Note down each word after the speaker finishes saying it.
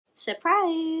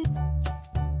Surprise!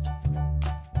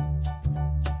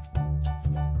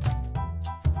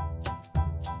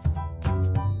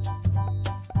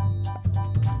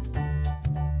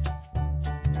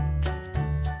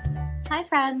 Hi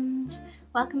friends!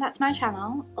 Welcome back to my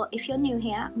channel, or if you're new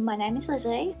here, my name is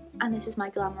Lizzie and this is my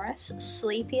glamorous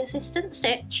sleepy assistant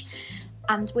Stitch,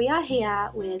 and we are here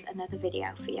with another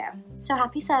video for you. So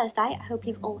happy Thursday, I hope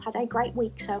you've all had a great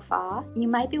week so far. You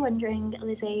may be wondering,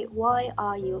 Lizzie, why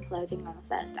are you uploading on a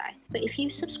Thursday? But if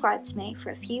you've subscribed to me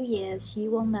for a few years, you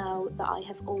will know that I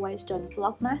have always done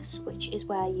Vlogmas, which is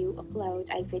where you upload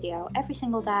a video every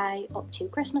single day up to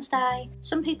Christmas Day.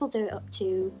 Some people do it up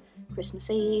to Christmas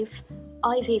Eve.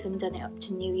 I've even done it up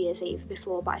to New Year's Eve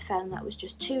before, but I found that was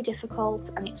just too difficult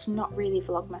and it's not really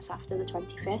Vlogmas after the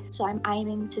 25th. So I'm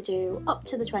aiming to do up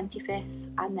to the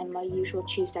 25th and then my usual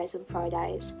Tuesdays and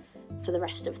Fridays for the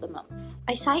rest of the month.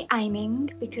 I say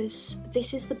aiming because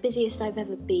this is the busiest I've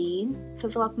ever been for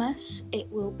Vlogmas.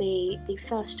 It will be the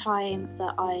first time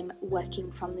that I'm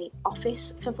working from the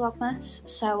office for Vlogmas,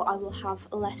 so I will have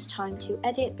less time to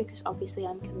edit because obviously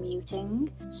I'm commuting.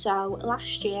 So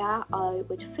last year I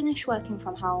would finish working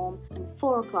from home and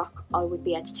 4 o'clock I would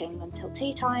be editing until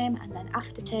tea time, and then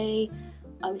after tea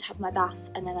I would have my bath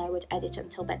and then I would edit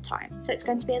until bedtime. So it's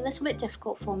going to be a little bit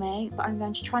difficult for me, but I'm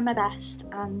going to try my best,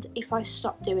 and if I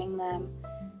stop doing them,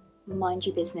 mind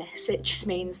your business. It just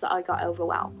means that I got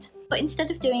overwhelmed. But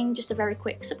instead of doing just a very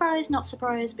quick surprise, not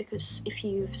surprise, because if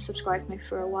you've subscribed to me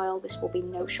for a while, this will be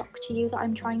no shock to you that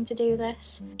I'm trying to do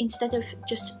this. Instead of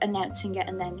just announcing it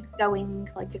and then going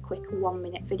like a quick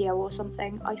 1-minute video or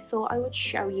something, I thought I would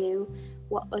show you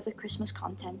what other Christmas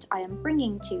content I am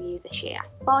bringing to you this year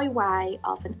by way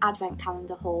of an advent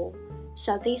calendar haul.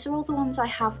 So these are all the ones I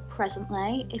have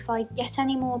presently. If I get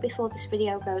any more before this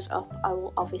video goes up, I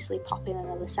will obviously pop in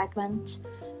another segment,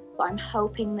 but I'm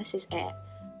hoping this is it.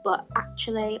 But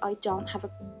actually I don't have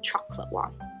a chocolate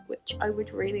one, which I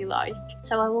would really like.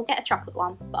 So I will get a chocolate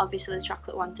one, but obviously the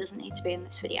chocolate one doesn't need to be in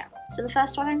this video. So the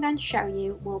first one I'm going to show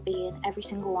you will be in every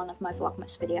single one of my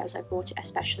Vlogmas videos. I bought it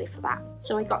especially for that.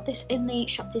 So I got this in the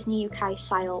Shop Disney UK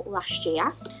sale last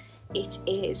year. It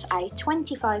is a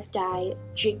 25-day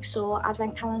jigsaw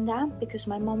advent calendar because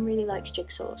my mum really likes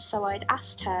jigsaws. So I'd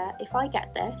asked her, if I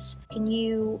get this, can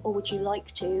you or would you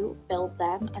like to build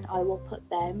them and I will put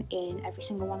them in every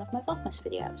single one of my Vlogmas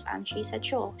videos? And she said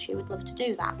sure, she would love to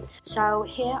do that. So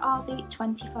here are the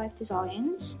 25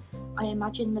 designs. I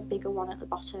imagine the bigger one at the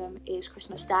bottom is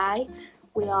Christmas Day.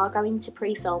 We are going to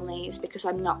pre-film these because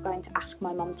I'm not going to ask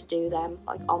my mum to do them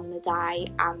like on the day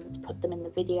and put them in the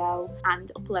video and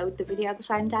upload the video the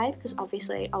same day, because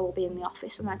obviously I will be in the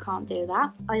office and I can't do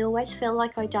that. I always feel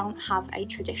like I don't have a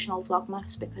traditional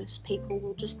Vlogmas because people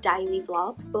will just daily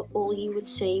vlog, but all you would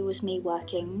see was me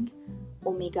working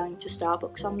or me going to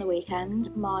Starbucks on the weekend.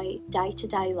 My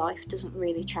day-to-day life doesn't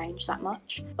really change that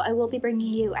much, but I will be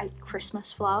bringing you a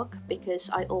Christmas vlog because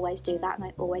I always do that and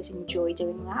I always enjoy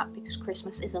doing that because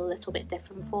Christmas is a little bit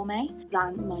different for me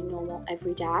than my normal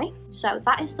everyday. So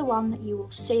that is the one that you will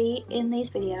see in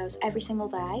these videos every single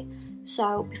day.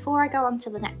 So before I go on to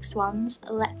the next ones,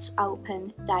 let's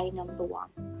open day number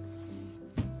 1.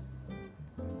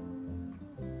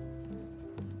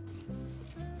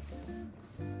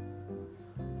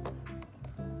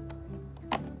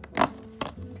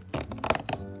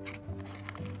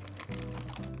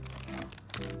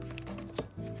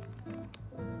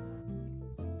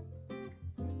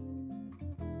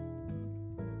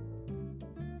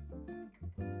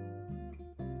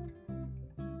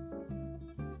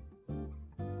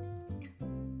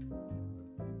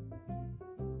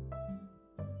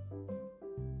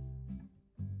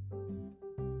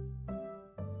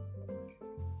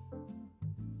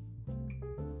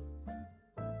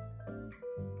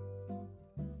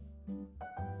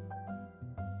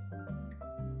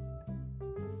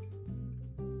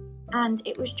 And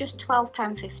it was just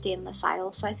 £12.50 in the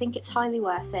sale, so I think it's highly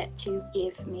worth it to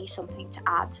give me something to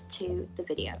add to the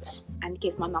videos and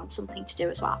give my mum something to do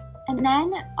as well. And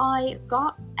then I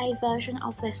got a version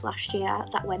of this last year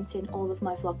that went in all of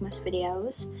my Vlogmas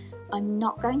videos. I'm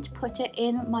not going to put it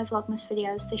in my Vlogmas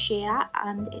videos this year,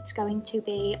 and it's going to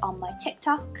be on my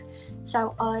TikTok.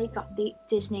 So I got the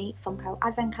Disney Funko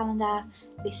Advent Calendar.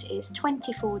 This is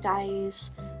 24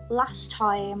 days. Last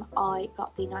time I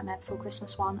got the Nightmare Before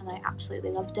Christmas one and I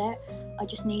absolutely loved it. I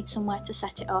just need somewhere to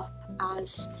set it up,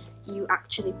 as you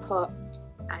actually put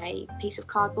a piece of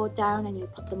cardboard down and you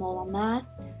put them all on there.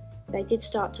 They did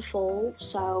start to fall,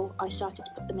 so I started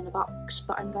to put them in a box,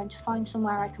 but I'm going to find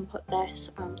somewhere I can put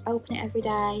this and open it every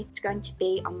day. It's going to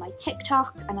be on my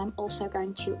TikTok, and I'm also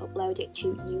going to upload it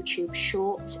to YouTube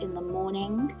Shorts in the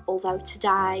morning, although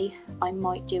today I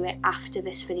might do it after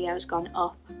this video's gone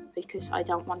up, because I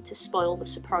don't want to spoil the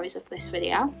surprise of this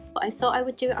video. But I thought I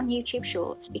would do it on YouTube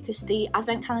Shorts because the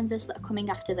advent calendars that are coming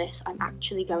after this I'm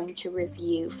actually going to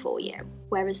review for you,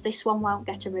 whereas this one won't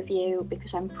get a review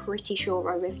because I'm pretty sure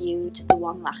I reviewed the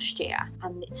one last year,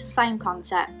 and it's the same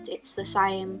concept, it's the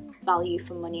same value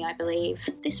for money, I believe.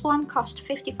 This one cost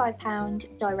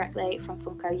 £55 directly from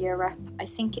Funko Europe. I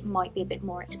think it might be a bit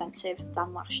more expensive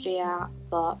than last year,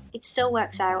 but it still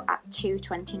works out at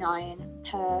 £2.29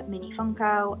 per mini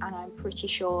Funko, and I'm pretty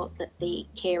sure that the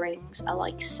keyrings are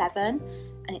like 7,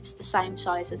 and it's the same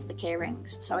size as the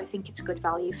keyrings, so I think it's good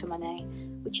value for money,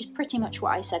 which is pretty much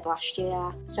what I said last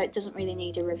year, so it doesn't really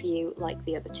need a review like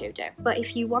the other two do. But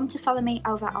if you want to follow me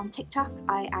over on TikTok,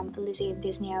 I am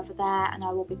lizeindisney over there, and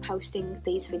I will be posting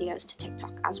these videos to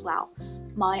TikTok as well.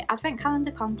 My advent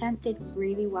calendar content did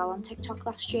really well on TikTok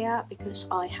last year because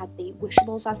I had the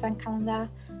Wishables advent calendar,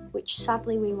 which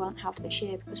sadly we won't have this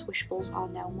year because Wishables are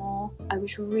no more. I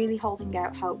was really holding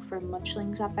out hope for a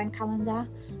Munchlings advent calendar,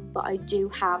 but I do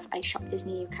have a Shop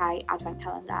Disney UK advent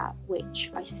calendar, which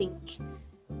I think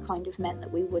kind of meant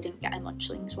that we wouldn't get a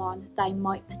Munchlings one. They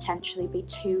might potentially be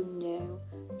too new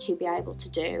to be able to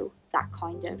do that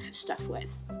kind of stuff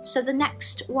with. So the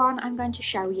next one I'm going to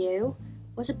show you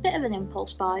was a bit of an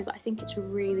impulse buy, but I think it's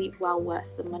really well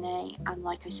worth the money, and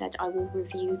like I said, I will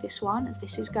review this one.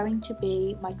 This is going to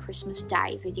be my Christmas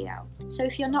Day video. So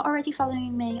if you're not already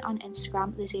following me on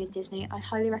Instagram, lizeindisney, I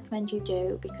highly recommend you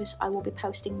do, because I will be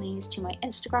posting these to my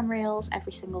Instagram reels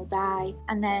every single day,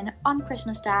 and then on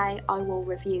Christmas Day I will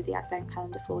review the advent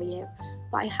calendar for you.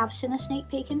 But I have seen a sneak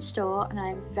peek in store and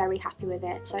I'm very happy with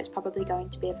it, so it's probably going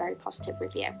to be a very positive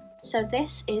review. So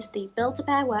this is the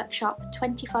Build-A-Bear Workshop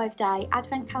 25-day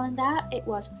advent calendar. It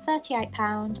was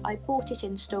 £38. I bought it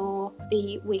in store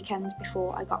the weekend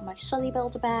before I got my Sully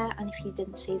Build-A-Bear, and if you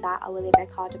didn't see that, I will leave a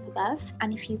card up above.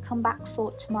 And if you come back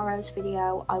for tomorrow's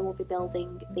video, I will be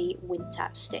building the winter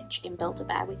stitch in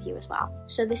Build-A-Bear with you as well.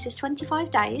 So this is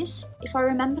 25 days. If I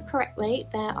remember correctly,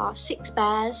 there are 6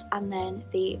 bears, and then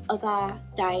the other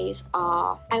days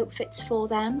are outfits for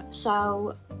them.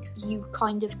 So you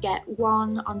kind of get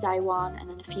one on day 1 and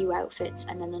then a few outfits,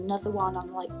 and then another one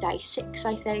on like day 6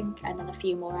 I think, and then a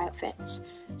few more outfits.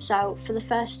 So for the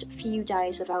first few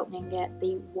days of opening it,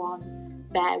 the one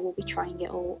bear will be trying it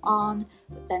all on,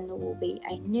 but then there will be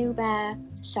a new bear,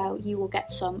 so you will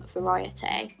get some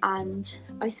variety, and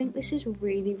I think this is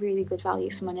really good value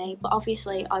for money. But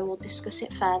obviously I will discuss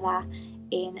it further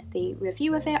in the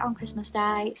review of it on Christmas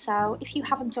Day, so if you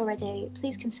haven't already,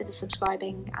 please consider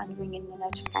subscribing and ringing the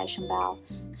notification bell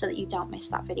so that you don't miss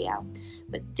that video.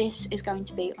 But this is going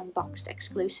to be unboxed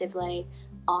exclusively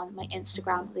on my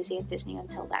Instagram, lizeindisney,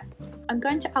 until then. I'm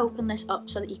going to open this up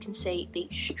so that you can see the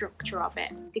structure of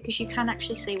it, because you can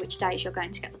actually see which days you're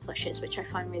going to get the plushes, which I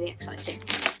find really exciting.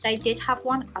 They did have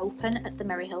one open at the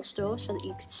Maryhill store so that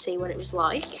you could see what it was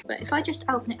like, but if I just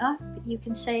open it up, you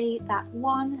can see that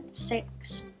 1,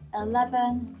 6,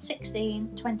 11,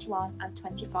 16, 21 and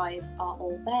 25 are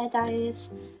all bear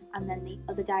days, and then the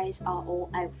other days are all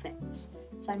outfits.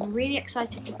 So I'm really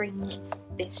excited to bring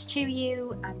this to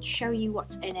you and show you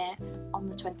what's in it on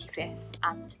the 25th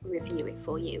and review it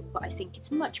for you. But I think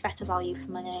it's much better value for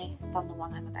money than the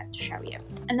one I'm about to show you.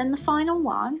 And then the final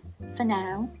one, for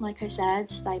now, like I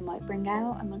said, they might bring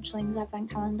out a Munchlings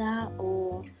advent calendar,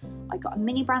 or I got a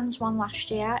Mini Brands one last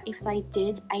year. If they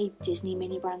did a Disney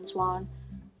Mini Brands one,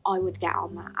 I would get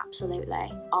on that,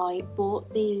 absolutely. I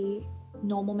bought the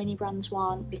normal Mini Brands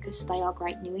one because they are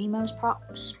great NuiMOs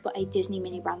props, but a Disney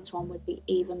Mini Brands one would be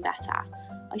even better.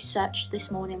 I searched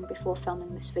this morning before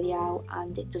filming this video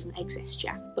and it doesn't exist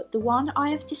yet. But the one I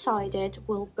have decided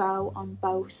will go on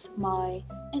both my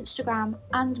Instagram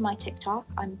and my TikTok,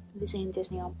 I'm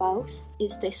lizeindisney on both,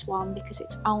 is this one, because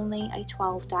it's only a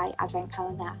 12-day advent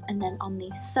calendar. And then on the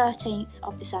 13th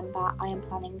of December, I am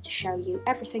planning to show you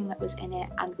everything that was in it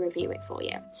and review it for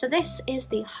you. So this is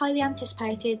the highly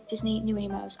anticipated Disney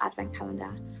NuiMOs advent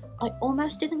calendar. I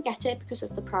almost didn't get it because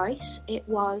of the price. It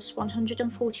was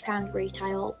 £140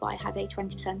 retail, but I had a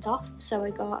 20% off, so I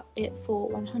got it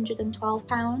for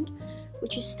 £112,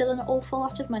 which is still an awful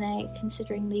lot of money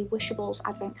considering the Wishables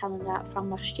advent calendar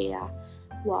from last year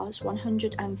was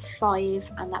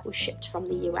 £105 and that was shipped from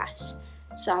the US.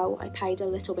 so I paid a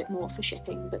little bit more for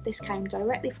shipping, but this came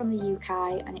directly from the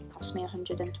UK and it cost me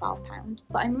 £112.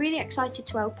 But I'm really excited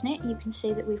to open it. You can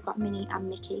see that we've got Minnie and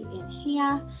Mickey in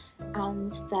here,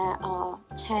 and there are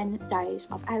 10 days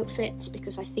of outfits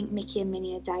because I think Mickey and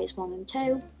Minnie are days 1 and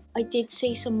 2. I did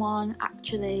see someone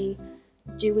actually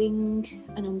doing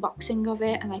an unboxing of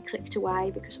it and I clicked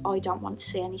away because I don't want to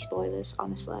see any spoilers,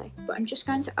 honestly. But I'm just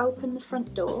going to open the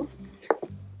front door,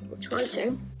 or try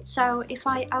to. So if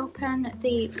I open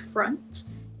the front,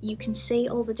 you can see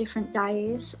all the different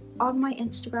days. On my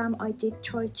Instagram I did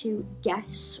try to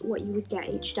guess what you would get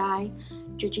each day,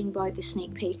 judging by the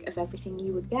sneak peek of everything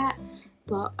you would get,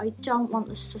 but I don't want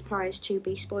the surprise to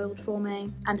be spoiled for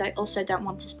me, and I also don't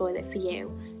want to spoil it for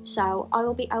you. So I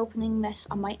will be opening this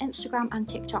on my Instagram and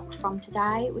TikTok from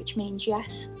today, which means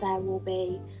yes, there will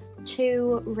be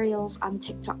 2 reels and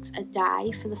TikToks a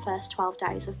day for the first 12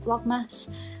 days of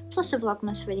Vlogmas, plus a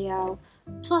Vlogmas video,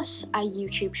 plus a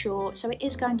YouTube short. So it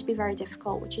is going to be very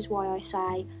difficult, which is why I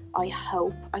say I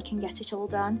hope I can get it all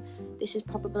done. This is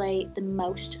probably the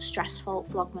most stressful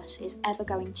Vlogmas is ever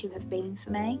going to have been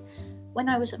for me. When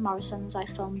I was at Morrison's, I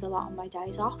filmed a lot on my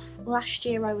days off. Last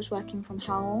year I was working from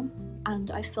home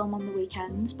and I film on the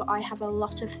weekends, but I have a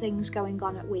lot of things going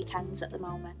on at weekends at the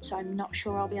moment, so I'm not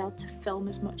sure I'll be able to film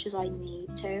as much as I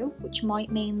need to, which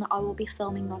might mean that I will be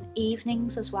filming on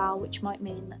evenings as well, which might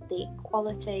mean that the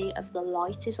quality of the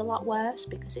light is a lot worse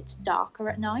because it's darker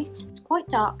at night. It's quite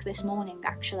dark this morning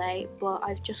actually, but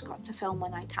I've just got to film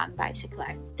when I can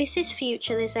basically. This is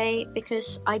future Lizzie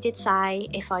because I did say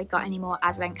if I got any more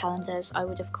advent calendars I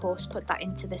would of course put that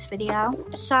into this video.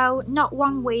 So not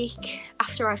 1 week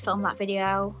after I filmed that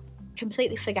video,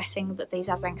 completely forgetting that these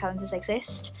advent calendars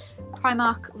exist,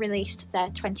 Primark released their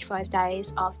 25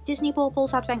 days of Disney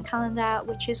Baubles advent calendar,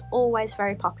 which is always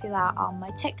very popular on my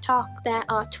TikTok. There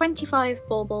are 25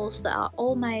 baubles that are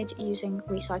all made using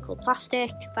recycled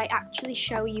plastic. They actually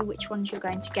show you which ones you're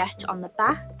going to get on the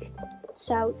back.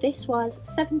 So this was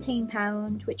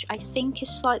 £17, which I think is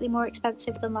slightly more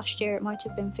expensive than last year. It might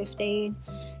have been 15.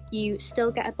 You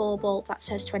still get a bauble that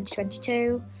says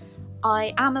 2022.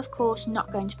 I am of course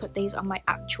not going to put these on my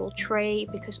actual tree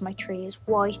because my tree is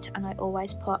white and I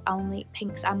always put only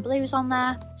pinks and blues on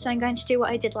there. So I'm going to do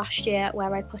what I did last year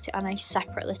where I put it on a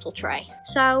separate little tray.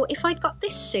 So if I'd got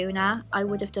this sooner, I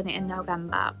would have done it in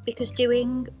November because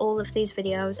doing all of these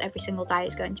videos every single day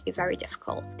is going to be very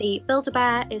difficult. The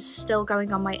Build-A-Bear is still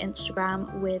going on my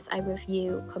Instagram with a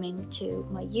review coming to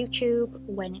my YouTube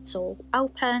when it's all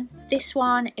open. This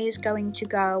one is going to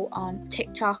go on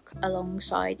TikTok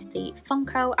alongside the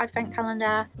Funko advent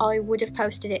calendar. I would have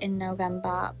posted it in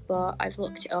November, but I've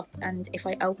looked it up and if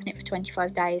I open it for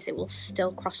 25 days it will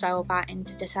still cross over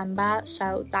into December,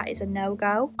 so that is a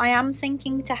no-go. I am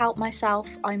thinking to help myself,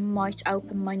 I might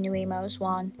open my NuiMOs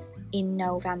one in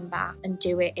November and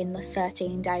do it in the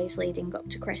 13 days leading up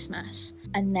to Christmas,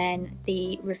 and then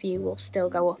the review will still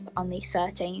go up on the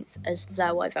 13th as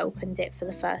though I've opened it for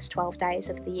the first 12 days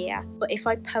of the year. But if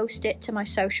I post it to my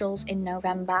socials in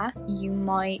November, you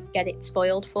might get it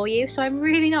spoiled for you, so I'm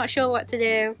really not sure what to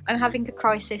do. I'm having a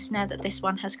crisis now that this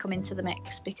one has come into the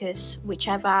mix because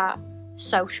whichever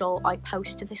social I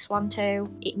post to this one to,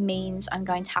 it means I'm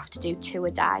going to have to do 2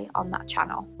 a day on that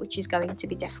channel, which is going to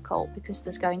be difficult because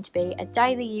there's going to be a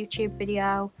daily YouTube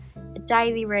video, a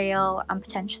daily reel, and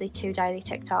potentially 2 daily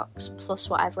TikToks plus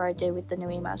whatever I do with the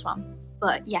NuiMOs one.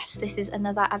 But yes, this is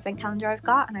another advent calendar I've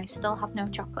got and I still have no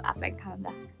chocolate advent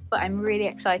calendar. But I'm really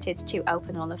excited to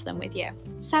open all of them with you.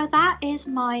 So that is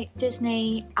my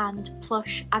Disney and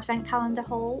Plush advent calendar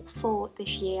haul for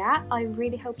this year. I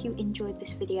really hope you enjoyed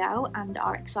this video and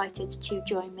are excited to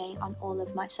join me on all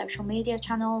of my social media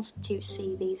channels to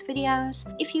see these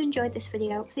videos. If you enjoyed this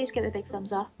video, please give it a big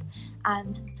thumbs up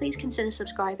and please consider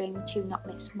subscribing to not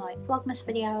miss my Vlogmas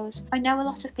videos. I know a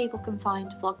lot of people can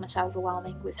find Vlogmas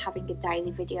overwhelming with having a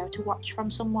daily video to watch from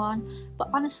someone, but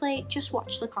honestly, just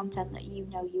watch the content that you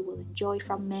know you will enjoy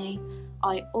from me.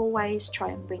 I always try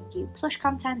and bring you plush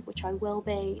content, which I will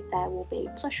be. There will be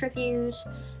plush reviews.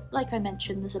 Like I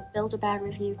mentioned, there's a Build-A-Bear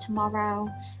review tomorrow.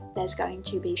 There's going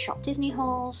to be Shop Disney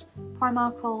hauls,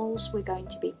 Primark hauls. We're going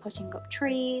to be putting up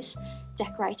trees,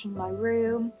 decorating my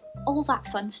room, all that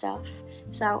fun stuff.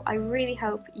 So I really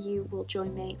hope you will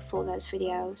join me for those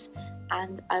videos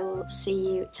and I will see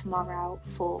you tomorrow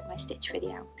for my Stitch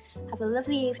video. Have a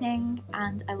lovely evening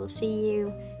and I will see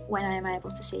you when I am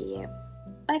able to see you.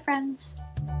 Bye friends!